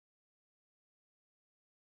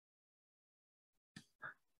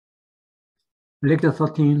Lecture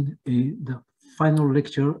 13 is the final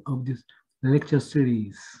lecture of this lecture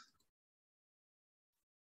series.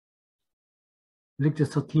 Lecture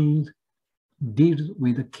 13 deals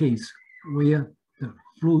with a case where the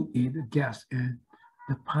fluid, gas, and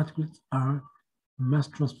the particles are mass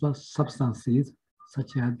transfer substances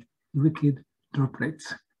such as liquid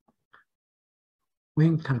droplets.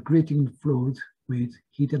 When calculating flows with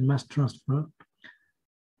heat and mass transfer,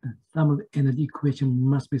 the thermal energy equation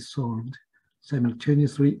must be solved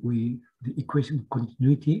simultaneously with the equation of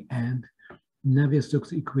continuity and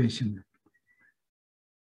Navier-Stokes equation.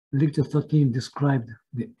 Lecture 13 described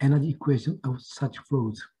the energy equation of such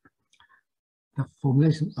flows. The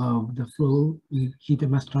formulation of the flow with heat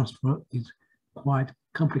and mass transfer is quite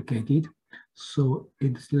complicated, so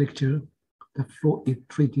in this lecture, the flow is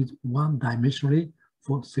treated one-dimensionally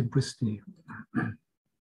for simplicity.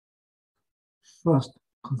 First,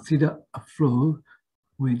 consider a flow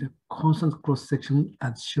with a constant cross-section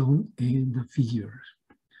as shown in the figure.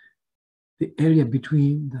 The area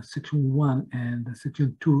between the section 1 and the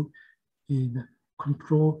section 2 is the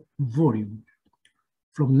control volume.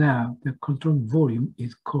 From now, the control volume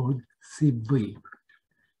is called CV.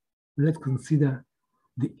 Let's consider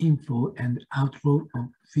the inflow and outflow of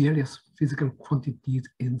various physical quantities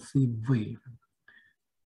in CV.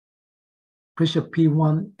 Pressure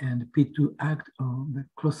P1 and P2 act on the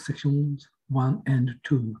cross sections 1 and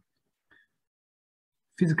 2.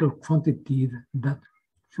 Physical quantities that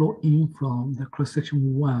flow in from the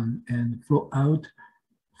cross-section 1 and flow out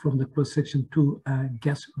from the cross-section 2 are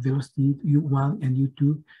gas velocity U1 and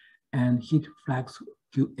U2 and heat flux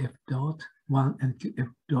QF dot 1 and QF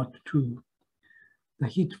dot 2. The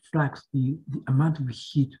heat flux is the amount of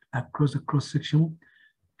heat across the cross-section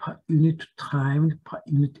per unit time per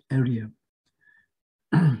unit area.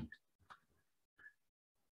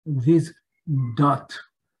 This dot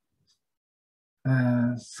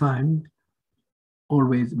sign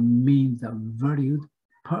always means the value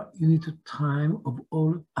per unit time of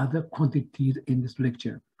all other quantities in this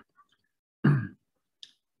lecture.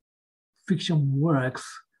 Friction works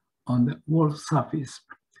on the wall surface.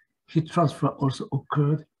 Heat transfer also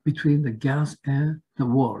occurred between the gas and the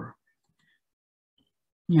wall.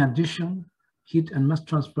 In addition, heat and mass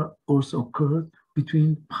transfer also occurred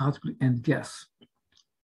between particle and gas.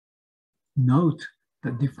 Note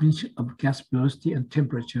the definition of gas velocity and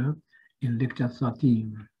temperature in lecture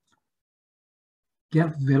 13.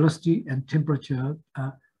 Gas velocity and temperature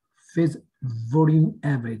are phase volume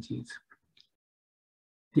averages.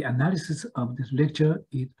 The analysis of this lecture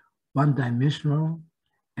is one-dimensional,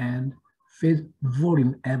 and phase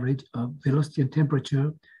volume average of velocity and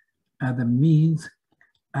temperature are the means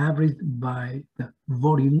averaged by the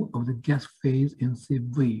volume of the gas phase in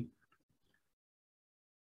CV.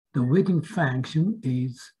 The weighting function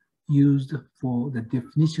is used for the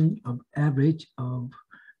definition of average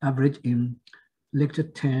in lecture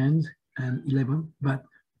 10 and 11, but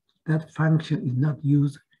that function is not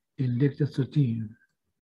used in lecture 13.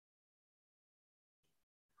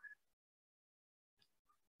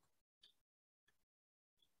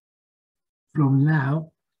 From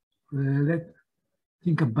now, let's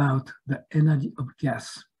think about the energy of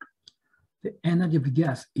gas. The energy of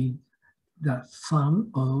gas is the sum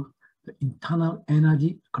of the internal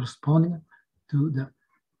energy corresponding to the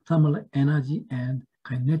thermal energy and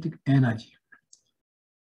kinetic energy.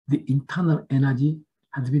 The internal energy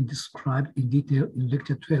has been described in detail in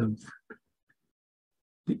lecture 12.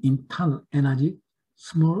 The internal energy,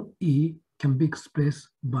 small e, can be expressed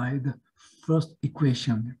by the first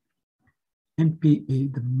equation. MP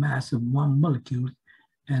is the mass of one molecule,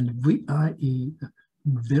 and VI is the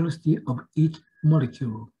velocity of each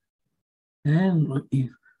molecule. N is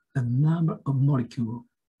the number of molecules.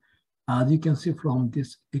 As you can see from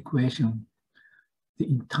this equation, the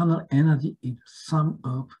internal energy is the sum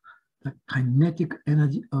of the kinetic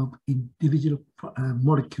energy of individual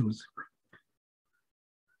molecules.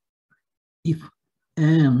 If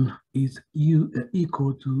N is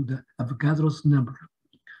equal to the Avogadro's number,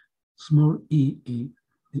 small e is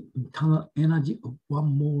the internal energy of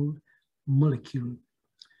one mole molecule.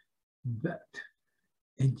 But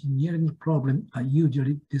engineering problems are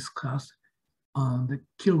usually discussed on the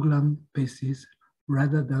kilogram basis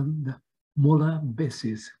rather than the molar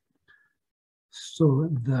basis. So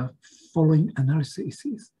the following analysis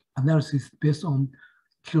is based on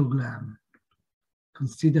kilogram.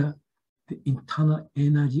 Consider the internal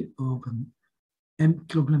energy of an m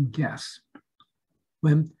kilogram gas.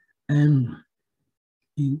 When n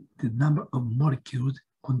is the number of molecules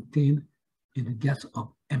contained in the gas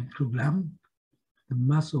of m kilogram, the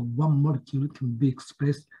mass of one molecule can be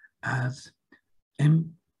expressed as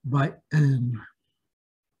m by n.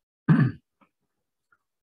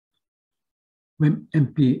 when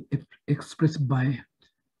MP expressed by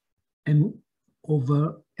M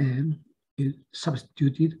over N is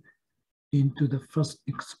substituted into the first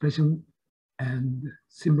expression and the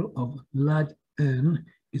symbol of large N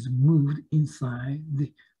is moved inside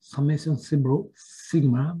the summation symbol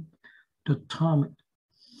sigma, the term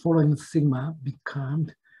following sigma becomes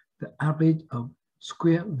the average of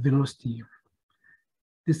square velocity.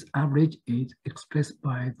 This average is expressed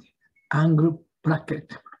by the angle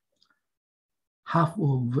bracket. Half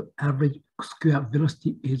of average square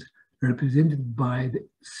velocity is represented by the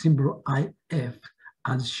symbol IF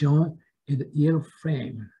as shown in the yellow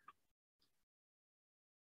frame.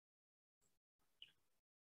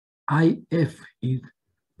 IF is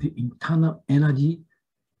the internal energy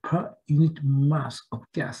per unit mass of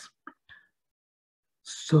gas.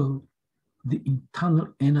 So the internal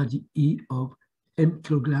energy E of m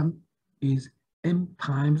kilogram is m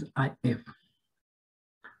times IF.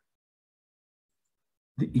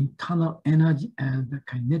 The internal energy and the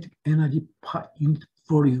kinetic energy per unit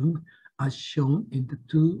volume are shown in the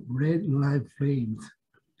two red line frames.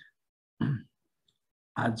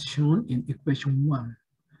 As shown in equation 1,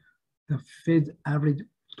 the phase average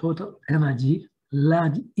total energy,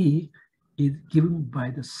 large E, is given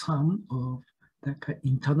by the sum of the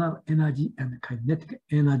internal energy and kinetic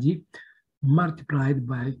energy multiplied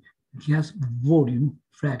by gas volume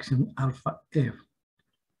fraction alpha F.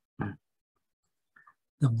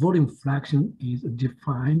 The volume fraction is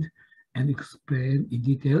defined and explained in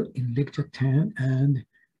detail in lecture 10 and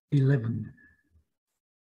 11.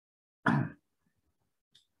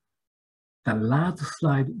 The last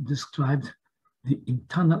slide describes the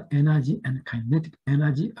internal energy and kinetic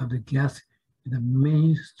energy of the gas in the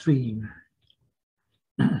mainstream.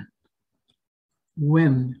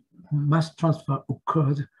 When mass transfer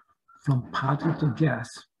occurs from particle to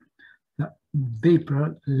gas, the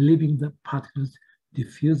vapor leaving the particles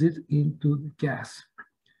diffuses into the gas,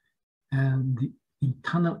 and the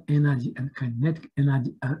internal energy and kinetic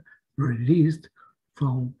energy are released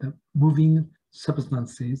from the moving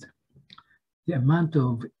substances. The amount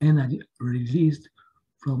of energy released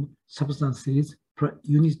from substances per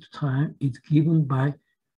unit time is given by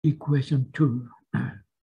equation 2.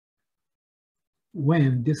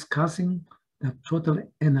 When discussing the total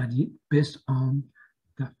energy based on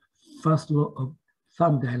the first law of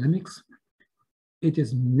thermodynamics, it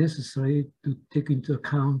is necessary to take into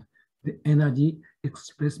account the energy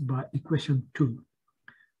expressed by equation 2.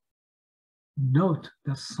 Note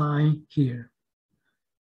the sign here.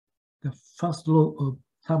 The first law of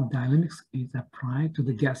thermodynamics is applied to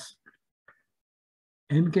the gas.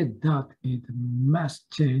 mk dot is the mass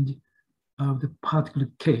change of the particle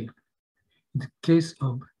K. In the case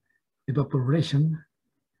of evaporation,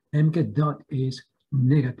 mk dot is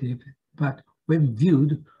negative, but when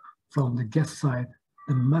viewed from the gas side,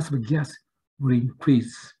 the mass of gas will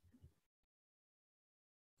increase.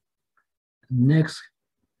 Next,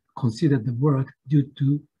 consider the work due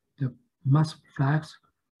to the mass flux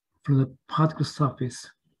from the particle surface.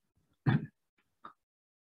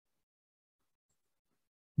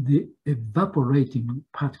 The evaporating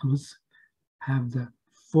particles have the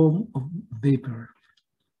form of vapor.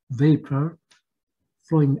 Vapor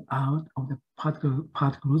flowing out of the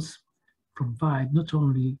particles provide not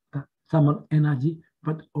only the thermal energy,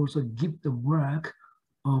 but also give the work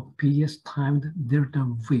of PS times delta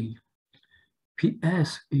V.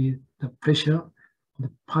 PS is the pressure on the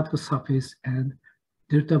particle surface and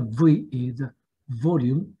delta V is the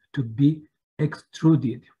volume to be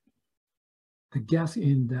extruded. The gas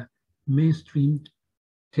in the mainstream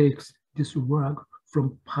takes this work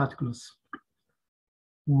from particles.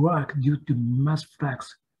 Work due to mass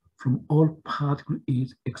flux from all particles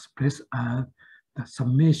is expressed as the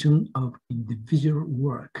summation of individual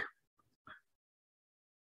work.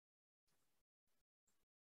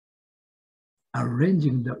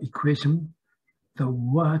 Arranging the equation, the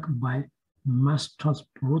work by mass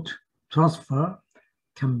transfer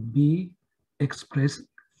can be expressed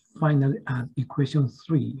finally as equation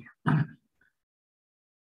 3. In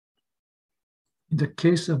the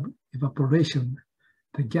case of evaporation,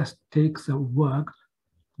 the gas takes the work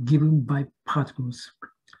given by particles.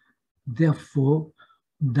 Therefore,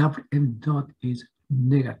 Wm dot is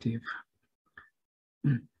negative.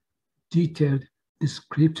 Detailed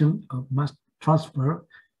description of mass transfer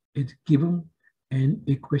is given in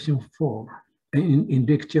equation 4, in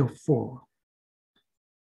lecture 4.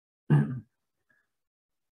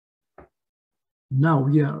 Now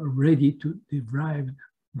we are ready to derive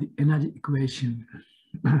the energy equation.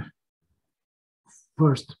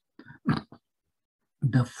 First,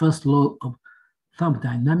 the first law of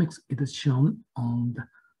thermodynamics is shown on the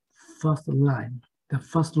first line. The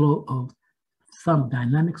first law of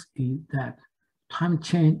thermodynamics is that time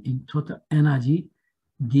change in total energy,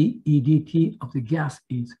 dEdt of the gas,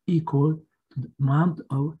 is equal to the amount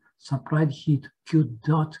of supplied heat Q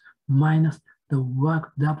dot minus the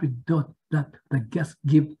work W dot that the gas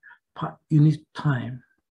gives per unit time.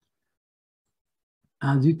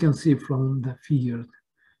 As you can see from the figure,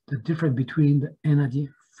 the difference between the energy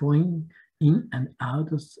flowing in and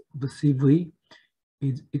out of the CV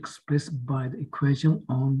is expressed by the equation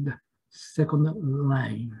on the second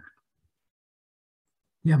line.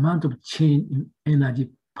 The amount of change in energy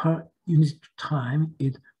per unit time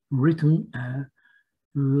is written as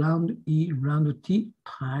round E round T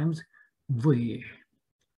times V.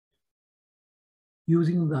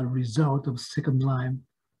 Using the result of second line,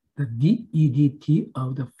 the dEdt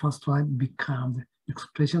of the first line becomes the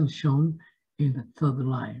expression shown in the third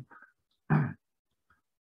line.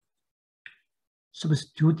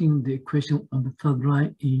 Substituting the equation on the third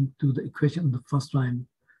line into the equation on the first line,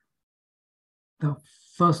 the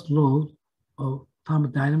first law of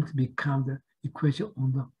thermodynamics becomes the equation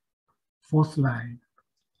on the fourth line.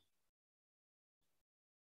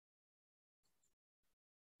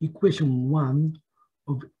 Equation 1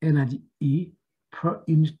 of energy E per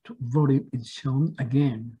unit volume is shown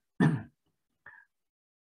again.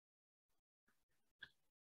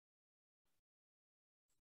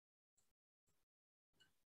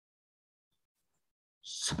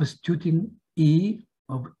 Substituting E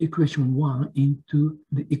of equation 1 into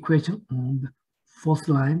the equation on the fourth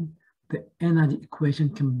line, the energy equation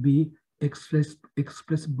can be expressed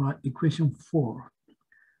by equation 4.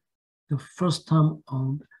 The first term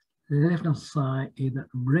on the left-hand side is the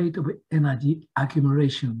rate of energy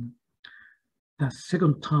accumulation. The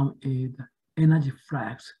second term is the energy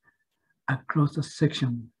flux across the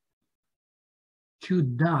section. Q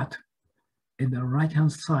dot in the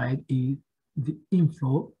right-hand side is the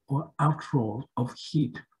inflow or outflow of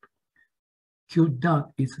heat. Q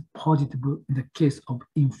dot is positive in the case of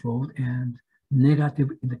inflow and negative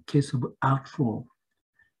in the case of outflow.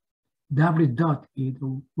 W dot is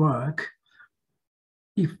the work.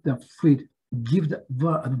 If the fluid gives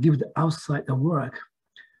the outside the work,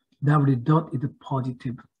 W dot is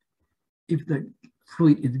positive. If the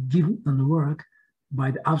fluid is given the work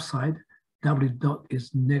by the outside, W dot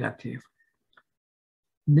is negative.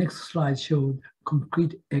 Next slide shows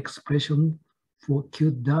concrete expression for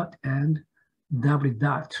Q dot and W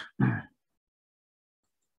dot.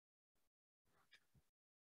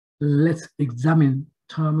 Let's examine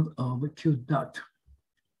terms of Q dot.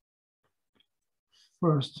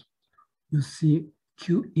 First, you see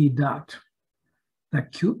QE dot. The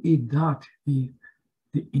QE dot is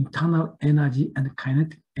the internal energy and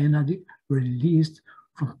kinetic energy released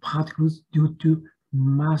from particles due to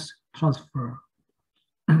mass transfer.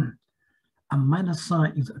 A minus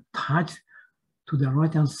sign is attached to the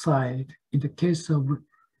right-hand side. In the case of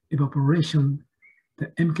evaporation, the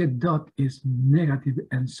MK dot is negative,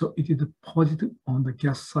 and so it is positive on the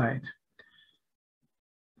gas side.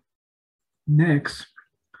 Next,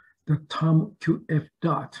 the term QF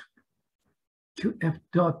dot. QF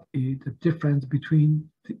dot is the difference between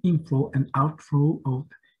the inflow and outflow of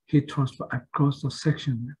heat transfer across the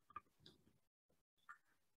section.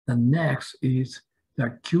 The next is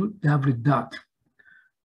the QW dot.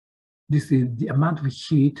 This is the amount of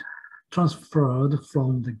heat transferred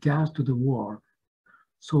from the gas to the wall.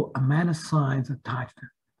 So a minus sign is attached.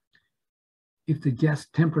 If the gas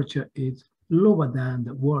temperature is lower than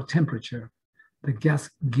the wall temperature, the gas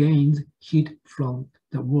gains heat from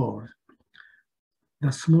the wall.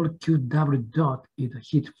 The small QW dot is the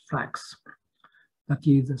heat flux. That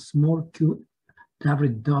is, the small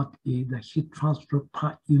QW dot is the heat transfer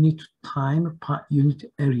per unit time per unit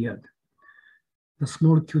area. The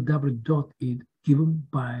small QW dot is given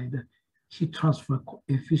by the heat transfer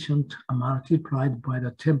coefficient multiplied by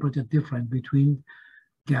the temperature difference between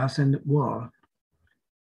gas and wall.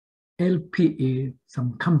 LP is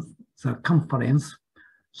some circumference,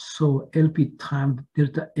 so LP times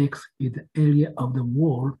delta X is the area of the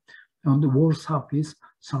wall on the wall surface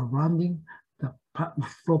surrounding the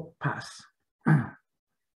flow path.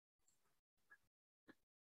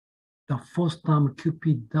 The first term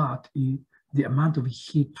QP dot is the amount of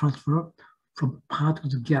heat transfer from particle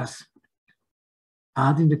to gas.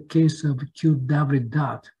 As in the case of QW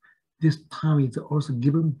dot, this term is also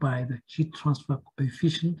given by the heat transfer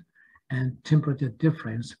coefficient and temperature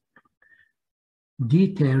difference.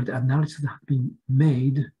 Detailed analysis has been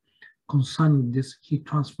made concerning this heat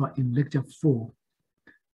transfer in lecture 4.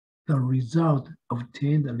 The result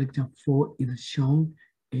obtained in lecture 4 is shown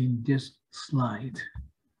in this slide.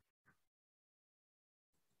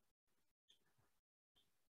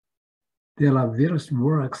 There are various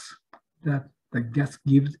works that the gas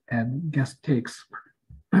gives and gas takes.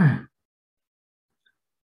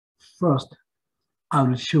 First, I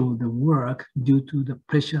will show the work due to the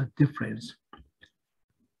pressure difference.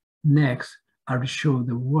 Next, I will show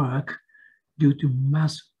the work due to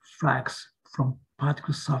mass flux from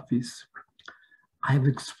particle surface. I have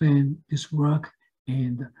explained this work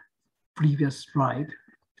in the previous slide.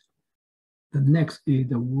 The next is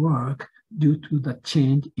the work due to the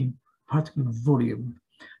change in particle volume.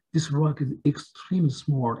 This work is extremely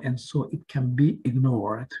small and so it can be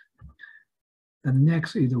ignored. The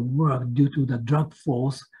next is the work due to the drag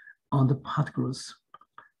force on the particles.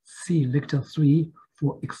 See lecture 3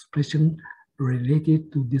 for expression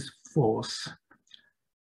related to this force.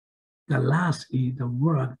 The last is the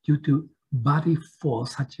work due to body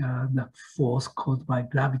force, such as the force caused by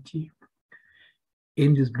gravity.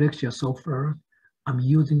 In this lecture so far, I'm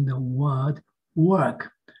using the word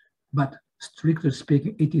work, but strictly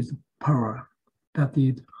speaking, it is power. That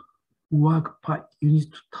is work per unit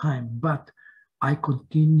time, but I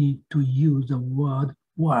continue to use the word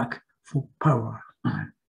work for power.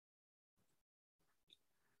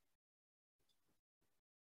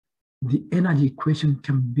 The energy equation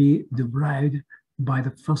can be derived by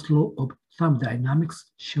the first law of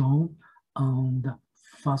thermodynamics shown on the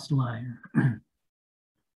first line.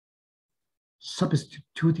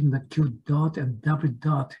 Substituting the Q dot and W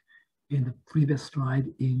dot in the previous slide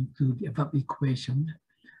into the above equation,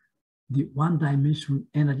 the one-dimensional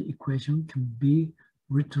energy equation can be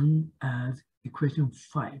written as equation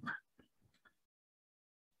 5.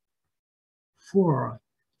 For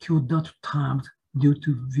Q dot terms due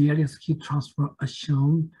to various heat transfer are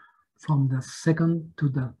shown from the second to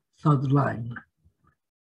the third line.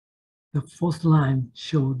 The fourth line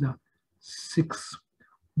shows the 6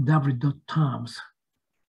 W dot terms.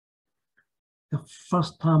 The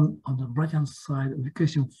first term on the right-hand side of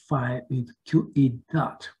equation 5 is QE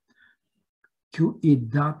dot. QE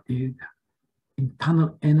dot is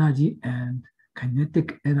internal energy and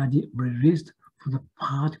kinetic energy released from the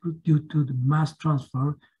particle due to the mass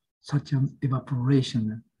transfer, such as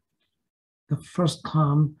evaporation. The first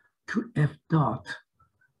term, QF dot,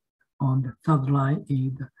 on the third line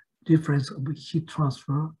is the difference of heat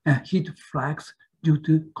transfer, heat flux due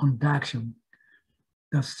to conduction.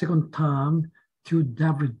 The second term,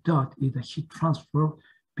 QW dot, is the heat transfer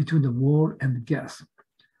between the wall and the gas.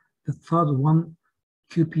 The third one,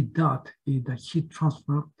 QP dot, is the heat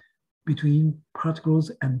transfer between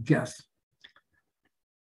particles and gas.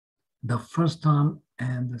 The first term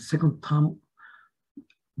and the second term,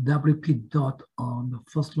 WP dot on the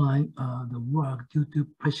first line are the work due to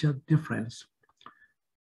pressure difference.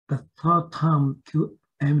 The third term,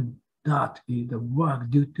 QM dot, is the work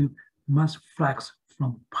due to mass flux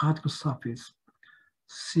from particle surface.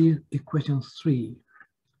 See equation 3.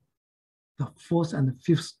 The fourth and the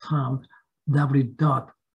fifth term, W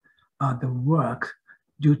dot, are the work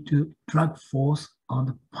due to drag force on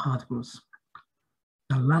the particles.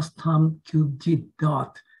 The last term, QG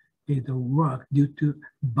dot, is the work due to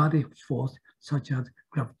body force, such as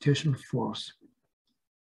gravitational force.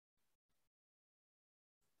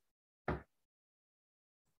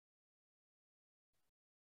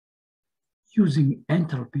 Using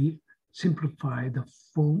enthalpy, simplify the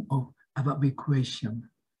form of above equation.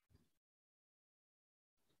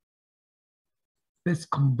 Let's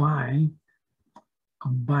combine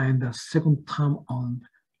the second term on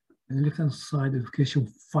the left-hand side of equation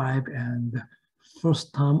 5 and the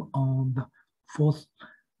first term on the fourth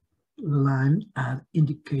line as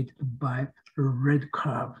indicated by a red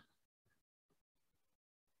curve.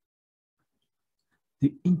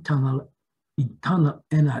 The internal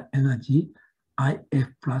energy, IF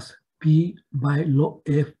plus P by log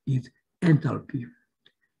F, is enthalpy.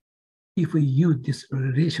 If we use this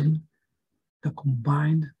relation, the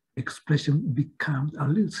combined expression becomes a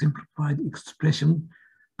little simplified expression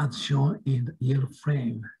as shown in the yellow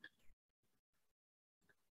frame.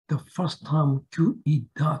 The first term, QE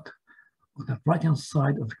dot, on the right-hand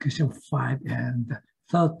side of equation 5, and the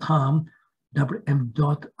third term, WM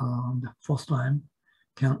dot, on the first line,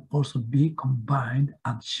 can also be combined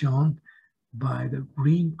as shown by the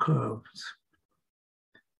green curves.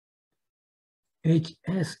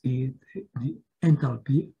 HS is the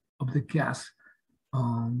enthalpy of the gas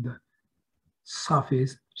on the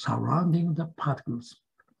surface surrounding the particles.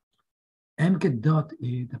 MK dot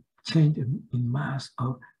is the change in mass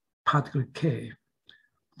of particle K.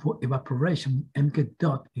 For evaporation, MK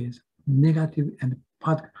dot is negative and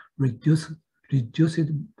particle reduced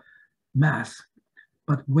mass.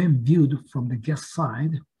 But when viewed from the gas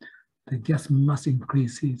side, the gas mass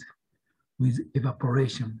increases with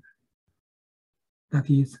evaporation. that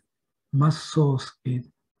is, mass source is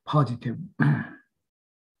positive.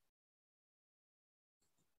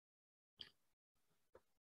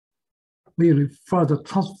 We will further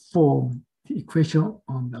transform the equation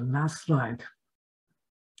on the last slide.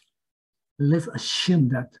 Let's assume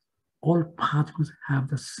that all particles have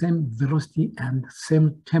the same velocity and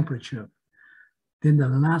same temperature. Then the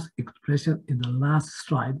last expression in the last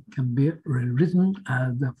slide can be rewritten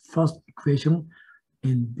as the first equation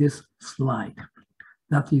in this slide.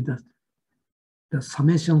 That is the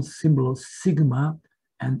summation symbol sigma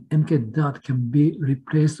and mk dot can be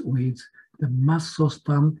replaced with the mass source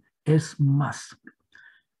term S mass.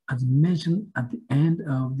 As mentioned at the end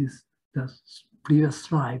of the previous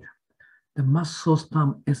slide, the mass source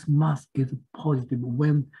term S mass is positive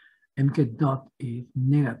when mk dot is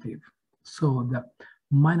negative. So the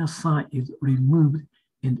minus sign is removed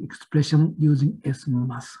in the expression using S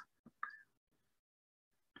mass.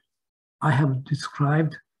 I have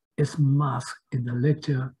described S mass in the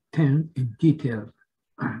lecture 10 in detail.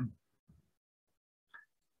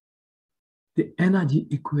 The energy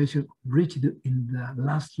equation reached in the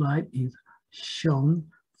last slide is shown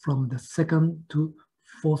from the second to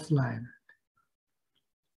fourth line.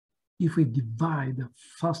 If we divide the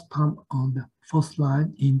first term on the first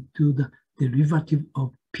line into the derivative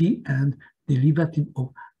of P and derivative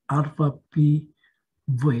of alpha P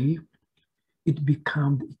V, it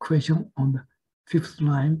becomes the equation on the fifth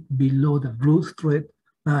line below the blue straight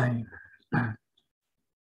line.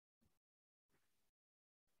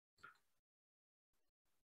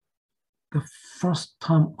 The first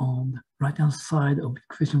term on the right-hand side of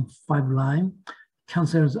equation 5 line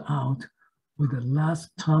cancels out with the last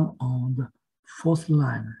term on the fourth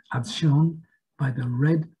line, as shown by the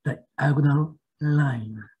red diagonal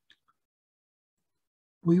line.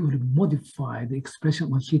 We will modify the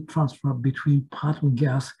expression of heat transfer between particle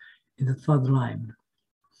gas in the third line.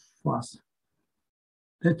 First,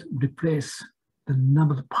 let's replace the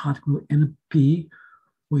number of particles NP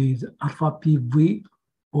with alpha PV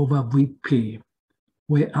over Vp,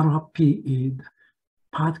 where alpha P is the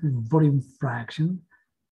particle volume fraction,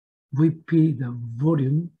 Vp the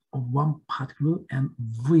volume of one particle, and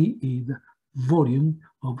V is the volume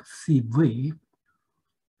of CV.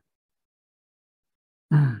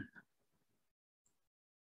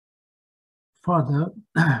 Further,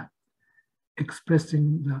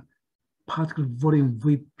 expressing the particle volume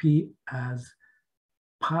Vp as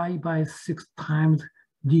pi by 6 times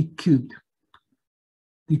d cubed,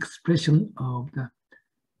 the expression of the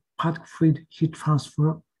particle fluid heat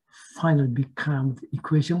transfer finally becomes the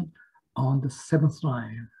equation on the 7th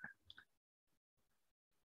line.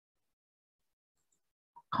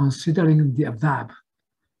 Considering the above,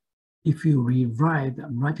 if you rewrite the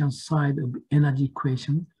right-hand side of the energy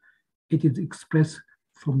equation, it is expressed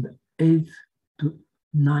from the 8th to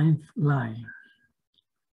 9th line.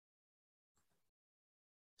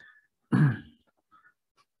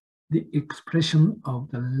 The expression of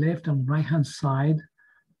the left and right-hand side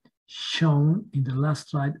shown in the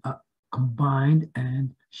last slide are combined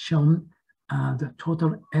and shown as the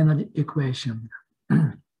total energy equation.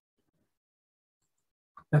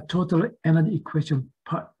 The total energy equation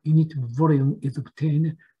per unit volume is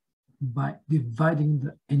obtained by dividing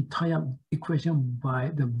the entire equation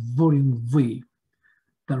by the volume V.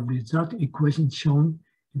 The resulting equation shown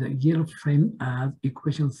in the yellow frame as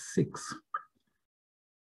equation 6.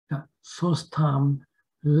 The source term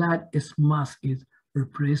large S mass is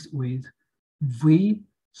replaced with V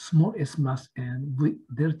small s mass, and V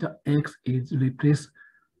delta X is replaced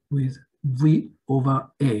with V over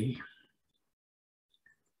A.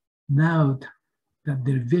 Now the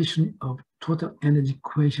derivation of total energy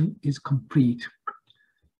equation is complete.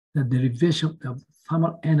 The derivation of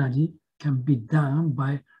thermal energy can be done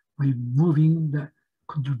by removing the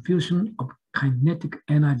contribution of kinetic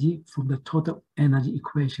energy from the total energy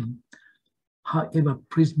equation. However,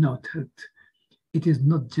 please note that it is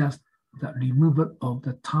not just the removal of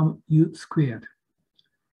the term U squared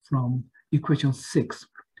from equation 6.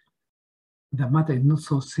 The matter is not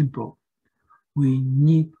so simple. We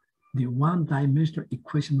need the one-dimensional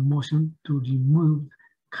equation of motion to remove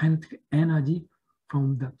kinetic energy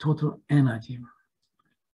from the total energy.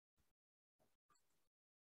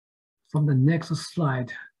 From the next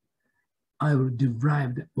slide, I will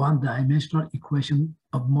derive the one-dimensional equation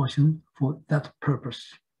of motion for that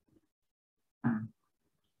purpose.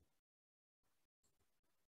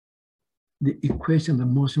 The equation of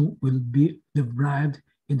motion will be derived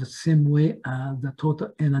in the same way as the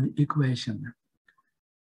total energy equation.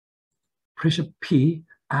 Pressure P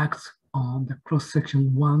acts on the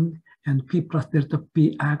cross-section 1 and P plus delta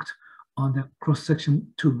P acts on the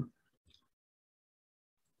cross-section 2.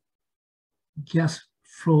 gas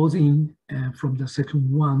flows in from the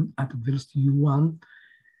section 1 at velocity u1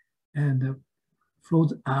 and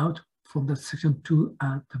flows out from the section 2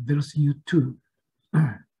 at velocity u2.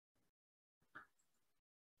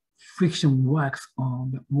 Friction works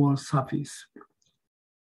on the wall surface.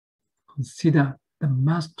 Consider the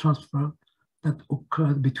mass transfer that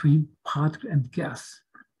occurred between particle and gas.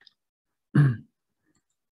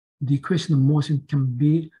 The equation of motion can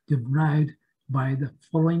be derived by the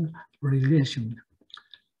following relation.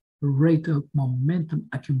 The rate of momentum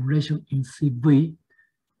accumulation in CV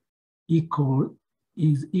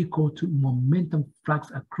is equal to momentum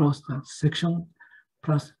flux across the section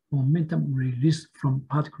plus momentum released from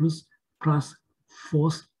particles plus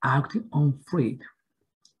force acting on fluid.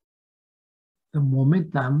 The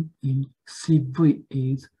momentum in CV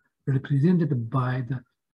is represented by the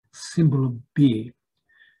symbol B.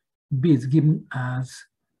 B is given as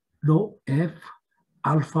rho F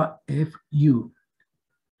alpha FU.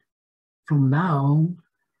 From now on,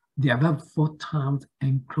 the above 4 terms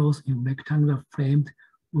enclosed in rectangular frames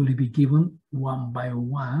will be given one by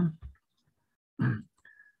one.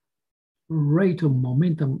 Rate of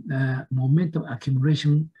momentum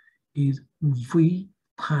accumulation is V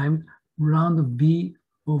times round V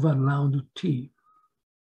over round T.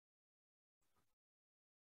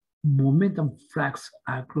 Momentum flux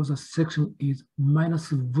across a section is minus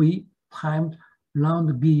V times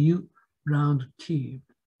round BU round T.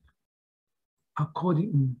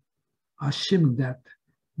 Assuming that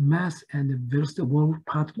mass and the velocity of all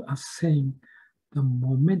particles are same, the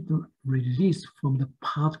momentum released from the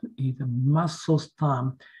particle is the mass source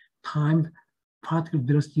time times particle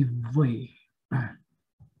velocity V.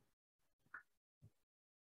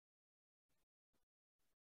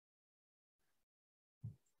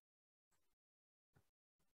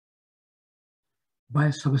 By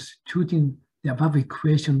substituting the above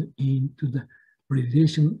equation into the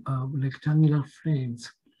relation of rectangular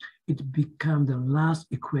frames, it becomes the last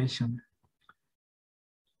equation.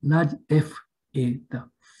 Large F is the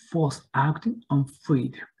force acting on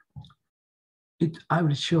fluid. I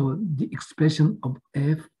will show the expression of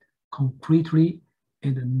F concretely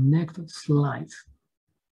in the next slides.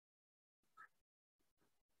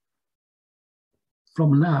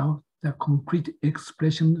 From now, the concrete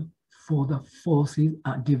expression for the forces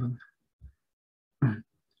are given.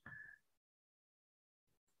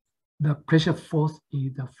 The pressure force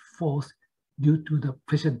is the force due to the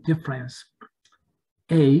pressure difference.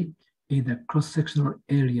 A is the cross-sectional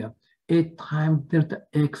area. A times delta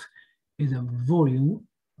X is the volume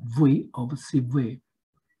V of CV.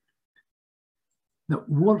 The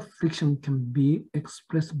wall friction can be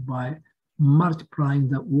expressed by multiplying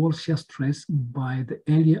the wall shear stress by the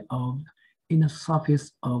area of inner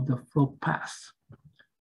surface of the flow path.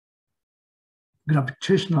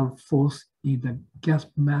 Gravitational force is the gas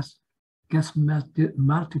mass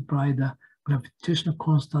multiply the gravitational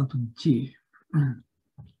constant G.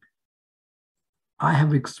 I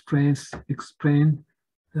have explained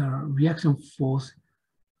the reaction force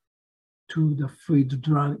to the fluid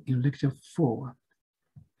drag in lecture 4.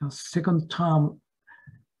 The second term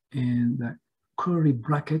in the curly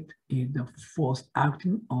bracket is the force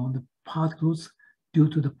acting on the particles due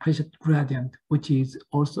to the pressure gradient, which is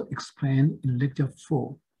also explained in lecture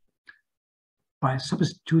 4. By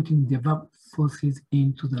substituting the above forces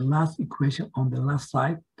into the last equation on the last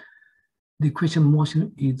side, the equation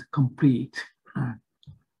motion is complete.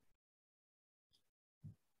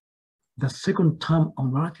 The second term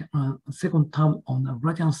on the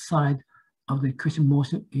right-hand side of the equation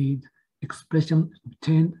motion is expression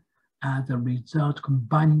obtained as a result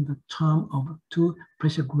combining the term of 2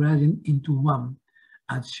 pressure gradients into 1,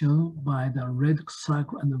 as shown by the red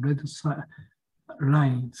circle and the red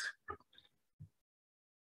lines.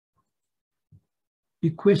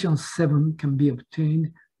 Equation 7 can be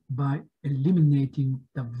obtained by eliminating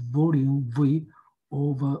the volume V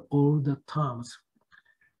over all the terms.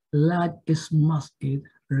 Large S mass is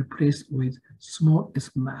replaced with small s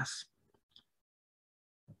mass.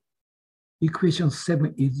 Equation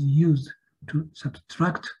 7 is used to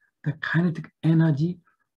subtract the kinetic energy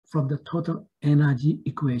from the total energy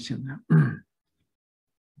equation.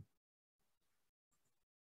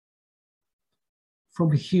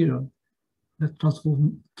 From here, the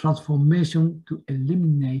transformation to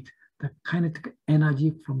eliminate the kinetic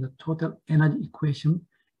energy from the total energy equation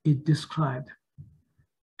is described.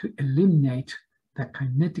 To eliminate the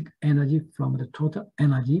kinetic energy from the total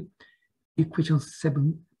energy, equation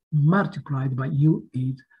 7 multiplied by U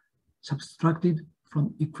is subtracted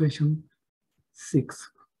from equation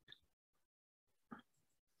 6.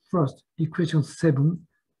 First, equation 7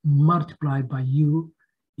 multiplied by U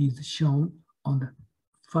is shown on the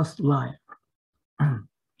first line.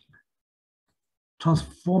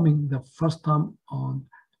 Transforming the first term on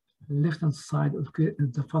left-hand side of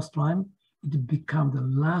the first line, it becomes the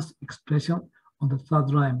last expression on the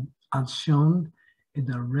third line, as shown in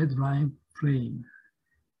the red line frame.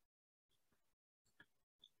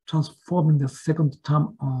 Transforming the second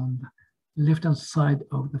term on the left-hand side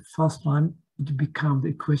of the first line, it becomes the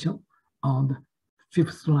equation on the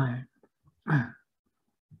fifth line.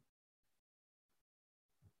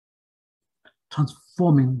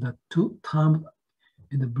 Transforming the two terms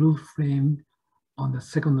in the blue frame on the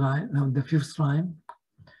second line, on the fifth line,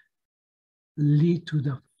 lead to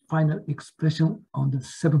the final expression on the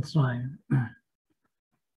seventh line.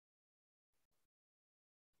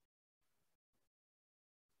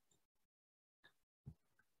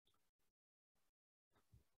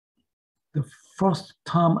 The first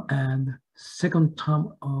term and second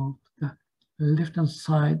term of the left-hand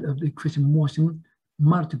side of the equation motion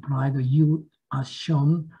multiply the u as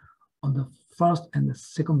shown on the first and the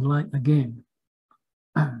second line again.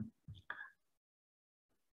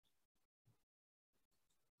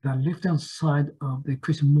 The left-hand side of the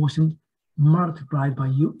equation motion multiplied by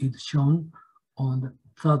u is shown on the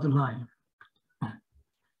third line.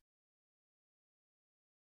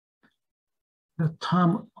 The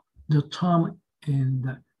term in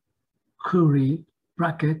the curly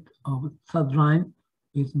bracket of the third line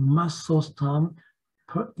is mass source term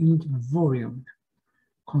per unit volume.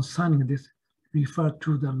 Concerning this, refer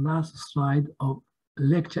to the last slide of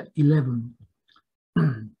lecture 11.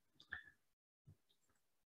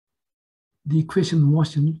 The equation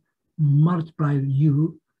motion multiplied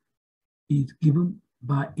u is given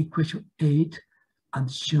by equation 8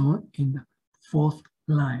 as shown in the fourth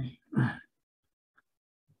line.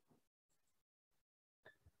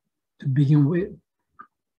 To begin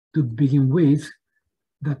with,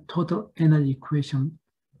 the total energy equation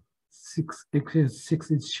 6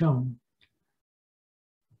 is shown.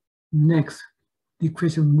 Next, the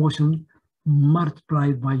equation motion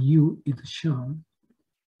multiplied by u is shown.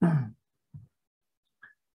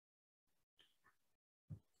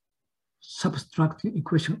 Subtracting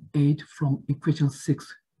equation 8 from equation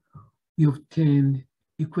 6, we obtain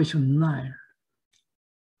equation 9.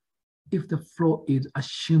 If the flow is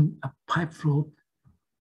assumed a pipe flow,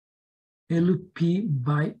 LP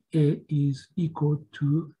by A is equal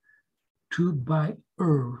to 2 by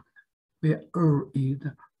R, where R is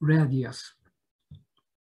the radius.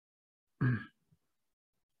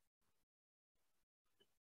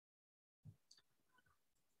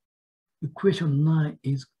 Equation 9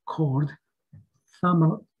 is called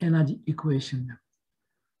thermal energy equation.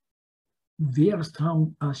 Various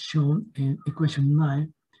terms are shown in equation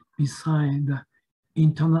 9 beside the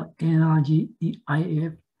internal energy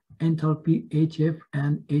EIF, enthalpy HF,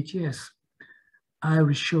 and HS. I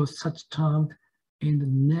will show such terms in the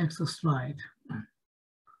next slide.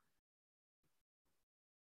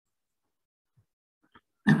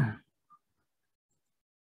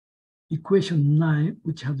 Equation 9,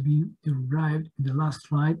 which has been derived in the last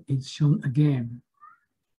slide, is shown again.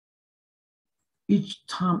 Each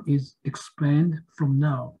term is explained from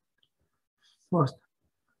now. First,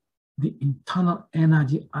 the internal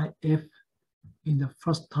energy IF in the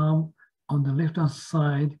first term on the left-hand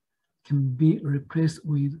side can be replaced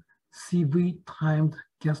with CV times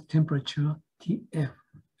gas temperature TF.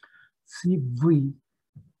 CV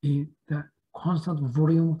is the constant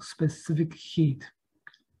volume specific heat.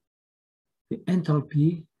 The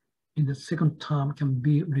enthalpy in the second term can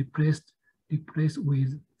be replaced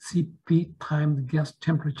with Cp times gas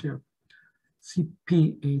temperature.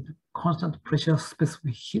 Cp is constant pressure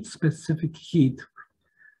specific heat.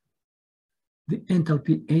 The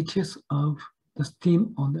enthalpy Hs of the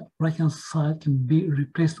steam on the right-hand side can be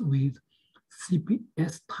replaced with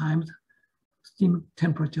Cps times steam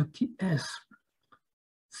temperature Ts.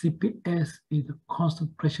 Cps is the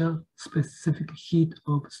constant pressure specific heat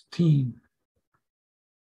of steam.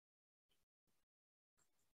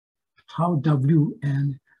 Tau W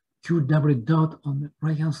and QW dot on the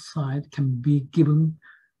right-hand side can be given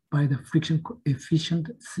by the friction coefficient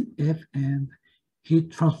Cf and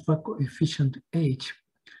heat transfer coefficient H,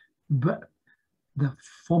 but the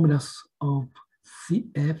formulas of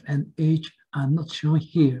Cf and H are not shown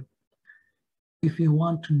here. If you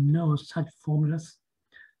want to know such formulas,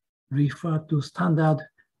 refer to standard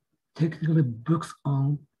technical books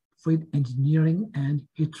on fluid engineering and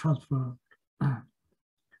heat transfer.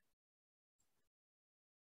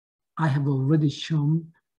 I have already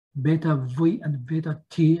shown beta V and beta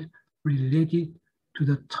T related to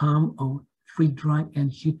the term of free drying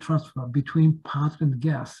and heat transfer between particle and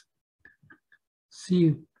gas.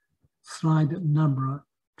 See slide number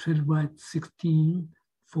 12/16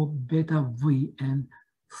 for beta V and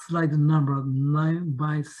slide number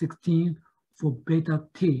 9/16 for beta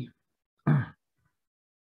T.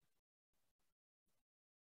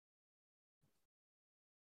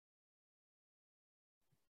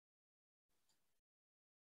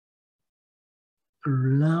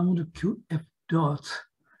 Round QF dots,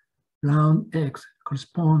 round X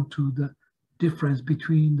correspond to the difference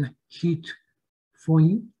between the heat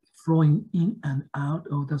flowing in and out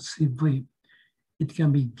of the CV. It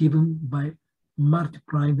can be given by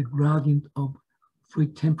multiplying the gradient of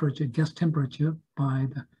fluid temperature, gas temperature by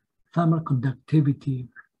the thermal conductivity.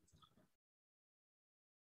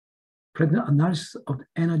 Present analysis of the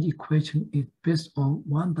energy equation is based on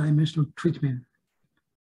one-dimensional treatment.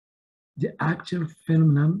 The actual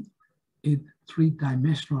phenomenon is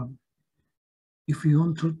three-dimensional. If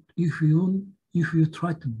you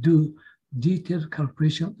try to do detailed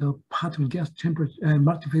calculation of particle gas temperature and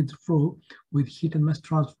multiphase flow with heat and mass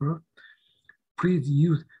transfer, please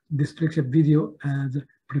use this lecture video as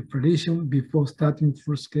preparation before starting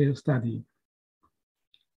full-scale study.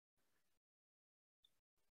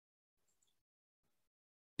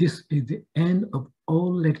 This is the end of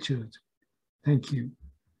all lectures. Thank you.